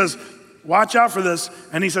Jesus says, watch out for this.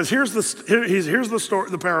 And he says, here's the story,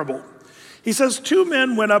 the parable. He says, 2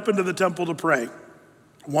 men went up into the temple to pray.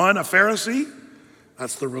 One, a Pharisee,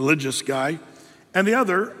 that's the religious guy, and the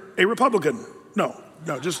other, a Republican. No,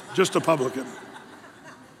 just a publican.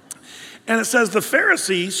 And it says, the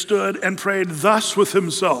Pharisee stood and prayed thus with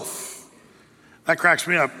himself. That cracks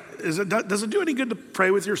me up. Does it do any good to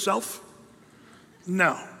pray with yourself?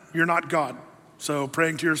 No, you're not God. So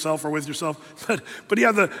praying to yourself or with yourself. But he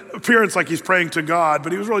had the appearance like he's praying to God,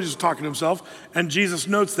 but he was really just talking to himself. And Jesus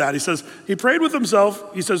notes that. He says, he prayed with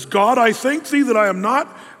himself. He says, God, I thank thee that I am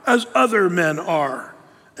not as other men are,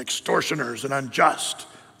 extortioners and unjust,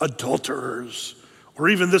 adulterers, or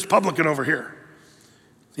even this publican over here.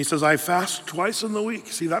 He says, I fast twice in the week.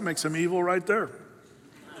 See, that makes him evil right there.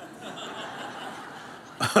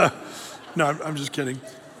 No, I'm just kidding.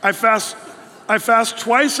 I fast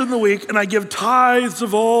twice in the week, and I give tithes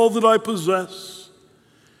of all that I possess.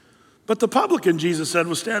 But the publican, Jesus said,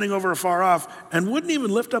 was standing over afar off and wouldn't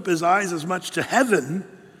even lift up his eyes as much to heaven,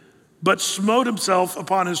 but smote himself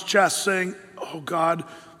upon his chest, saying, oh God,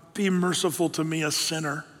 be merciful to me, a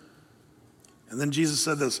sinner. And then Jesus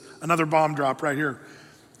said this, another bomb drop right here.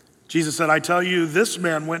 Jesus said, I tell you, this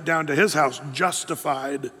man went down to his house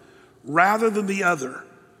justified rather than the other.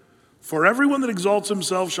 For everyone that exalts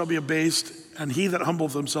himself shall be abased, and he that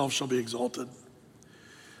humbleth himself shall be exalted.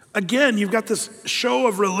 Again, you've got this show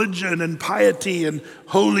of religion and piety and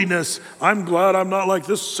holiness. I'm glad I'm not like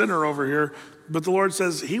this sinner over here. But the Lord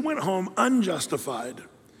says he went home unjustified.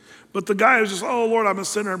 But the guy was just, oh Lord, I'm a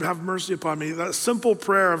sinner, have mercy upon me. That simple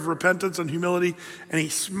prayer of repentance and humility, and he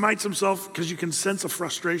smites himself because you can sense a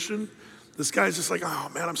frustration. This guy's just like, oh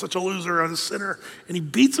man, I'm such a loser, I'm a sinner. And he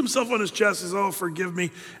beats himself on his chest, says, oh, forgive me.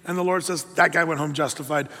 And the Lord says, that guy went home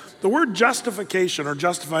justified. The word justification or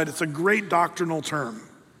justified, it's a great doctrinal term.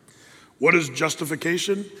 What is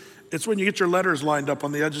justification? It's when you get your letters lined up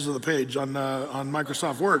on the edges of the page on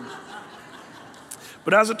Microsoft Word.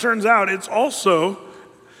 But as it turns out, it's also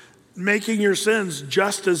making your sins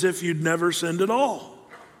just as if you'd never sinned at all.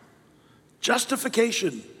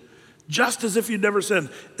 Justification. Just as if you'd never sinned.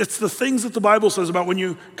 It's the things that the Bible says about when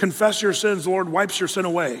you confess your sins, the Lord wipes your sin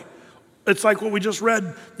away. It's like what we just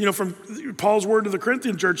read, from Paul's word to the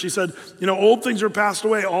Corinthian church. He said, old things are passed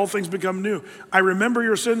away, all things become new. I remember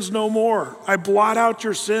your sins no more. I blot out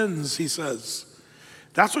your sins, he says.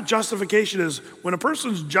 That's what justification is. When a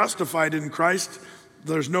person's justified in Christ,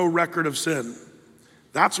 there's no record of sin.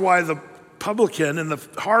 That's why the publican and the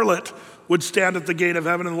harlot would stand at the gate of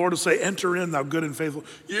heaven and the Lord would say, enter in, thou good and faithful.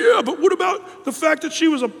 Yeah, but what about the fact that she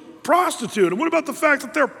was a prostitute? And what about the fact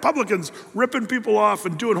that they're publicans ripping people off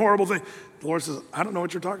and doing horrible things? The Lord says, I don't know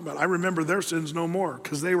what you're talking about. I remember their sins no more,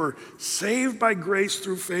 because they were saved by grace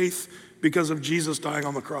through faith because of Jesus dying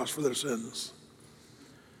on the cross for their sins.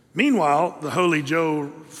 Meanwhile, the holy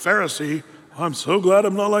Joe Pharisee, I'm so glad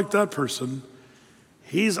I'm not like that person.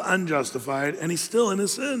 He's unjustified and he's still in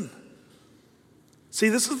his sin. See,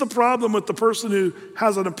 this is the problem with the person who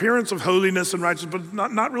has an appearance of holiness and righteousness,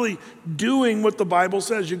 but not really doing what the Bible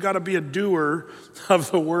says. You've got to be a doer of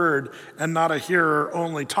the word and not a hearer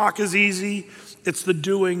only. Talk is easy. It's the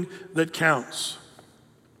doing that counts.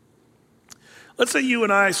 Let's say you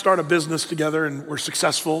and I start a business together and we're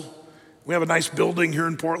successful. We have a nice building here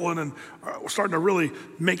in Portland and we're starting to really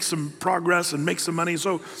make some progress and make some money.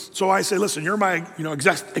 So I say, listen, you're my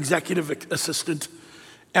executive assistant.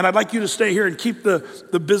 And I'd like you to stay here and keep the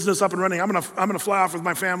business up and running. I'm gonna fly off with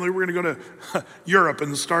my family. We're gonna go to Europe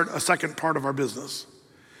and start a second part of our business.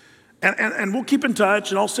 And we'll keep in touch,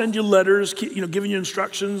 and I'll send you letters, giving you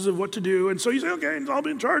instructions of what to do. And so you say, okay, I'll be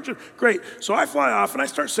in charge. Great. So I fly off, and I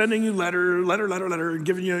start sending you letter, and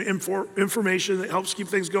giving you information that helps keep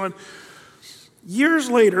things going. Years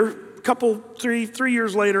later, three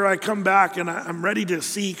years later, I come back, and I'm ready to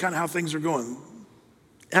see kind of how things are going.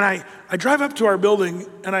 And I drive up to our building,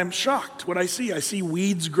 and I'm shocked what I see. I see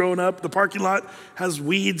weeds growing up. The parking lot has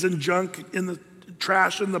weeds and junk in the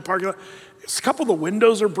trash in the parking lot. A couple of the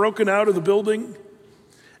windows are broken out of the building.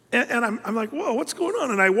 And I'm like, whoa, what's going on?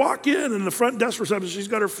 And I walk in, and the front desk receptionist, she's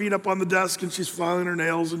got her feet up on the desk, and she's filing her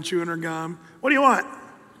nails and chewing her gum. What do you want?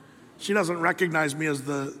 She doesn't recognize me as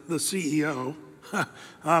the CEO.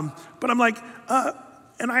 But I'm like,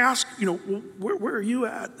 and I ask, where are you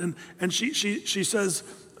at? And she says,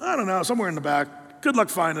 I don't know, somewhere in the back. Good luck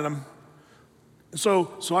finding them.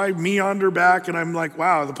 So I meander back, and I'm like,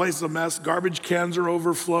 wow, the place is a mess. Garbage cans are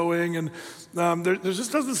overflowing, and there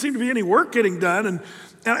just doesn't seem to be any work getting done. And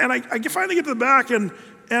I finally get to the back, and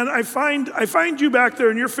I find you back there,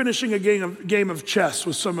 and you're finishing a game of chess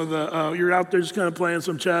with some of the. You're out there just kind of playing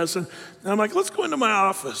some chess, and I'm like, let's go into my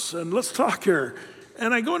office and let's talk here.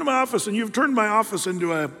 And I go into my office, and you've turned my office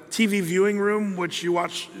into a TV viewing room, which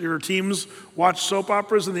your teams watch soap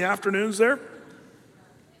operas in the afternoons there.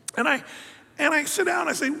 And I sit down,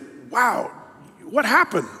 I say, wow, what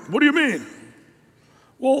happened? What do you mean?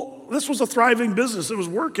 Well, this was a thriving business. It was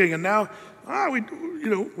working, and now, I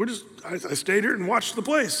stayed here and watched the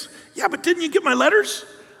place. Yeah, but didn't you get my letters?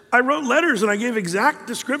 I wrote letters, and I gave exact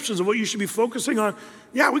descriptions of what you should be focusing on.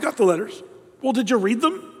 Yeah, we got the letters. Well, did you read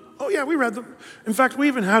them? Oh, yeah, we read them. In fact, we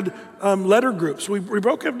even had letter groups. We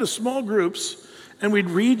broke up into small groups, and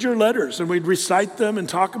we'd read your letters, and we'd recite them and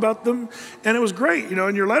talk about them. And it was great,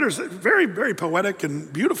 and your letters, very, very poetic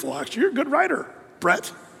and beautiful, actually. You're a good writer,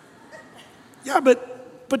 Brett. Yeah,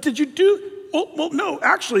 but did you do, well, no,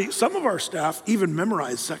 actually, some of our staff even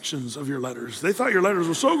memorized sections of your letters. They thought your letters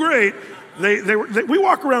were so great, we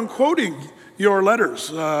walk around quoting your letters.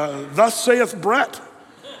 Thus saith Brett.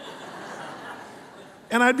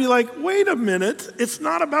 And I'd be like, wait a minute, it's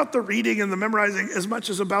not about the reading and the memorizing as much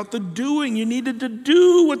as about the doing. You needed to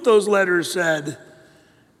do what those letters said.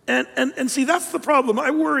 And see, that's the problem.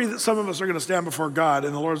 I worry that some of us are going to stand before God,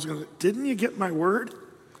 and the Lord's going to say, didn't you get my word?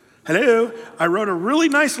 Hello, I wrote a really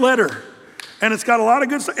nice letter, and it's got a lot of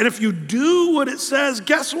good stuff. And if you do what it says,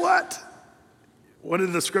 guess what? What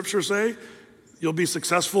did the scripture say? You'll be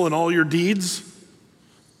successful in all your deeds.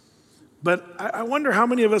 But I wonder how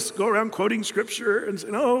many of us go around quoting scripture and say,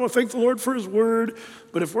 oh, thank the Lord for his word.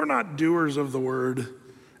 But if we're not doers of the word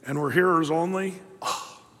and we're hearers only,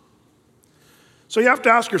 So you have to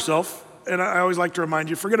ask yourself, and I always like to remind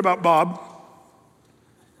you, forget about Bob,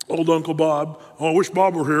 old Uncle Bob. Oh, I wish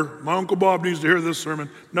Bob were here. My Uncle Bob needs to hear this sermon.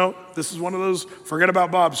 No, this is one of those forget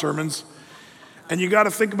about Bob sermons. And you got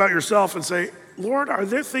to think about yourself and say, Lord, are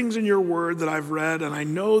there things in your word that I've read and I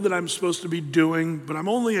know that I'm supposed to be doing, but I'm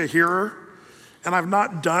only a hearer and I've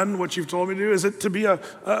not done what you've told me to do? Is it to be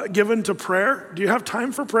given to prayer? Do you have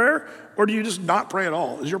time for prayer, or do you just not pray at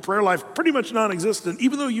all? Is your prayer life pretty much non-existent,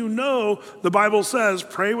 even though you know the Bible says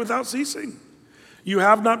pray without ceasing? You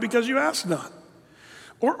have not because you ask not.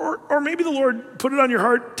 Or maybe the Lord put it on your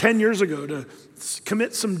heart 10 years ago to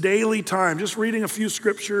commit some daily time, just reading a few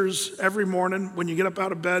scriptures every morning when you get up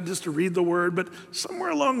out of bed, just to read the word. But somewhere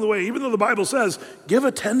along the way, even though the Bible says, give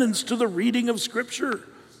attendance to the reading of scripture.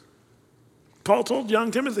 Paul told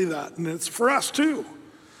young Timothy that, and it's for us too.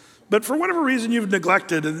 But for whatever reason you've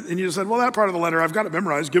neglected, and you said, well, that part of the letter I've got it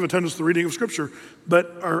memorized, give attendance to the reading of scripture.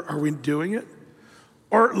 But are we doing it?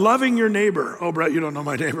 Or loving your neighbor. Oh, Brett, you don't know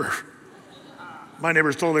my neighbor. My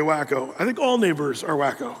neighbor's totally wacko. I think all neighbors are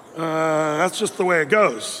wacko. That's just the way it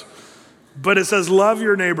goes. But it says, love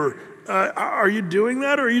your neighbor. Are you doing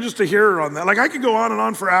that, or are you just a hearer on that? Like, I could go on and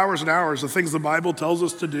on for hours and hours of things the Bible tells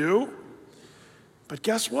us to do. But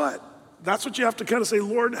guess what? That's what you have to kind of say,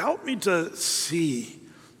 Lord, help me to see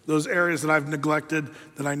those areas that I've neglected,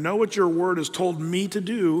 that I know what your word has told me to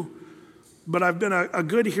do, but I've been a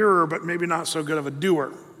good hearer, but maybe not so good of a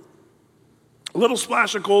doer. A little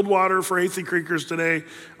splash of cold water for Athey Creekers today.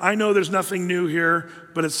 I know there's nothing new here,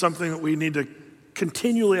 but it's something that we need to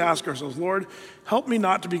continually ask ourselves, Lord, help me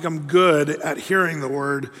not to become good at hearing the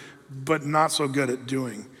word, but not so good at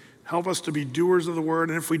doing. Help us to be doers of the word,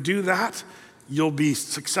 and if we do that, you'll be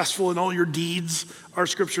successful in all your deeds, our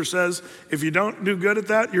scripture says. If you don't do good at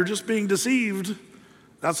that, you're just being deceived.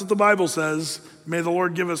 That's what the Bible says. May the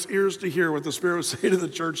Lord give us ears to hear what the Spirit would say to the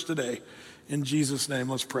church today. In Jesus' name,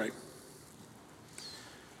 let's pray.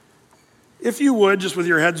 If you would, just with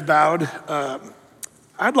your heads bowed,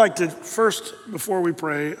 I'd like to first, before we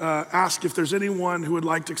pray, ask if there's anyone who would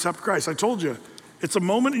like to accept Christ. I told you, it's a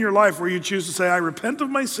moment in your life where you choose to say, I repent of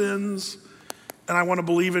my sins and I want to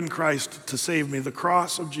believe in Christ to save me, the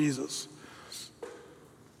cross of Jesus.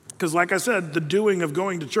 Because like I said, the doing of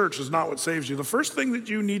going to church is not what saves you. The first thing that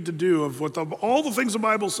you need to do of all the things the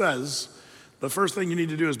Bible says, the first thing you need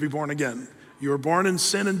to do is be born again. You were born in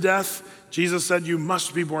sin and death. Jesus said you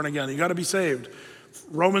must be born again. You got to be saved.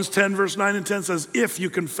 Romans 10 verse 9 and 10 says, if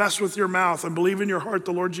you confess with your mouth and believe in your heart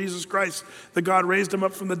the Lord Jesus Christ, that God raised him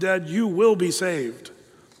up from the dead, you will be saved.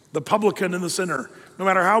 The publican and the sinner. No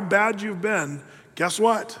matter how bad you've been, guess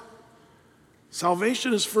what?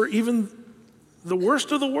 Salvation is for even the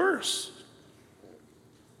worst of the worst.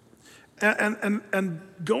 And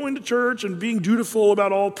going to church and being dutiful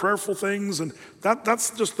about all prayerful things, and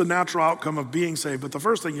that's just the natural outcome of being saved. But the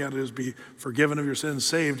first thing you have to do is be forgiven of your sins,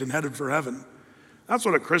 saved, and headed for heaven. That's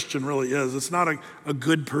what a Christian really is. It's not a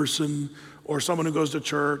good person or someone who goes to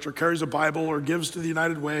church or carries a Bible or gives to the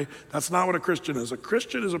United Way. That's not what a Christian is. A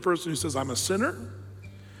Christian is a person who says, I'm a sinner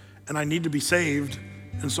and I need to be saved,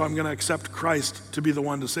 and so I'm going to accept Christ to be the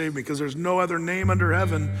one to save me, because there's no other name under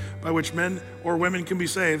heaven by which men or women can be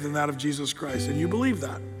saved than that of Jesus Christ. And you believe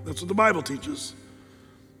that. That's what the Bible teaches.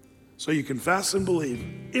 So you confess and believe.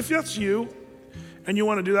 If that's you and you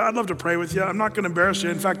want to do that, I'd love to pray with you. I'm not going to embarrass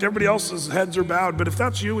you. In fact, everybody else's heads are bowed. But if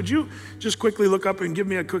that's you, would you just quickly look up and give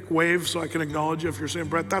me a quick wave so I can acknowledge you if you're saying,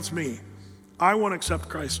 Brett, that's me. I want to accept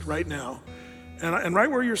Christ right now. And right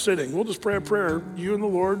where you're sitting, we'll just pray a prayer, you and the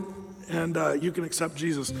Lord, and you can accept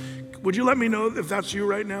Jesus. Would you let me know if that's you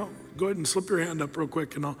right now? Go ahead and slip your hand up real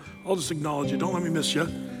quick, and I'll just acknowledge you. Don't let me miss you.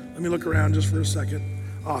 Let me look around just for a second.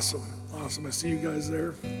 Awesome. I see you guys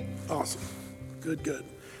there. Awesome. Good.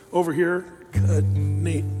 Over here, good,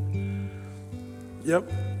 neat.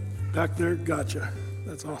 Yep, back there, gotcha.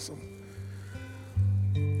 That's awesome.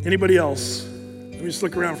 Anybody else? Let me just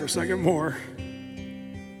look around for a second more.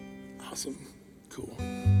 Awesome, cool.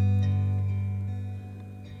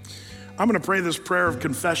 I'm going to pray this prayer of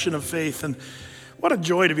confession of faith, and what a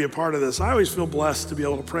joy to be a part of this. I always feel blessed to be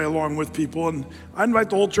able to pray along with people, and I invite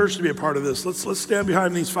the whole church to be a part of this. Let's stand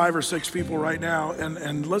behind these 5 or 6 people right now,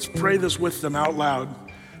 and let's pray this with them out loud,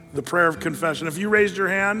 the prayer of confession. If you raised your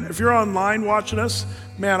hand, if you're online watching us,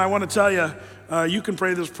 man, I want to tell you, you can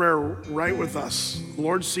pray this prayer right with us. The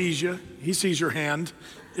Lord sees you. He sees your hand,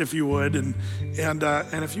 if you would, and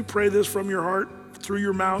if you pray this from your heart, through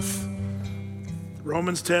your mouth,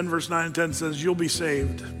 Romans 10 verse 9 and 10 says you'll be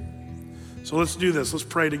saved. So let's do this. Let's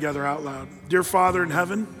pray together out loud. Dear Father in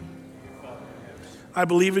heaven, I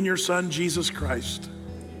believe in your Son, Jesus Christ.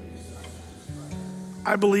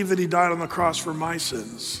 I believe that he died on the cross for my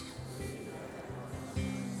sins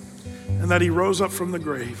and that he rose up from the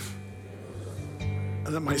grave and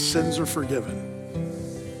that my sins are forgiven.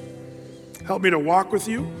 Help me to walk with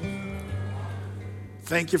you.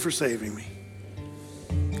 Thank you for saving me.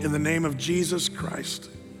 In the name of Jesus Christ,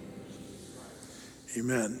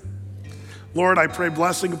 amen. Lord, I pray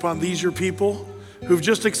blessing upon these, your people who've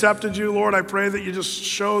just accepted you. Lord, I pray that you just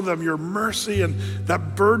show them your mercy and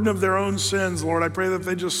that burden of their own sins. Lord, I pray that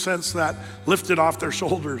they just sense that lifted off their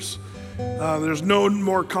shoulders. There's no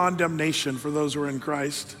more condemnation for those who are in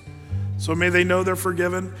Christ. So may they know they're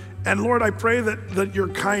forgiven. And Lord, I pray that your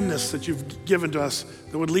kindness that you've given to us,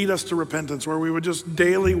 that would lead us to repentance, where we would just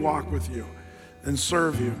daily walk with you and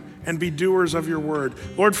serve you and be doers of your word.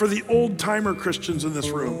 Lord, for the old-timer Christians in this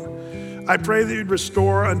room, I pray that you'd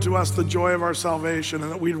restore unto us the joy of our salvation,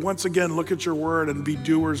 and that we'd once again look at your word and be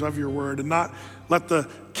doers of your word, and not let the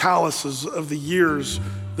calluses of the years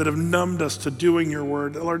that have numbed us to doing your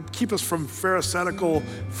word, Lord, keep us from pharisaical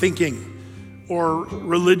thinking or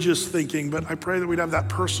religious thinking, but I pray that we'd have that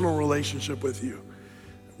personal relationship with you,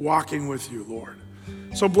 walking with you, Lord.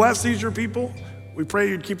 So bless these, your people. We pray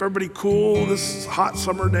you'd keep everybody cool this hot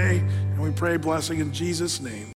summer day, and we pray blessing in Jesus' name.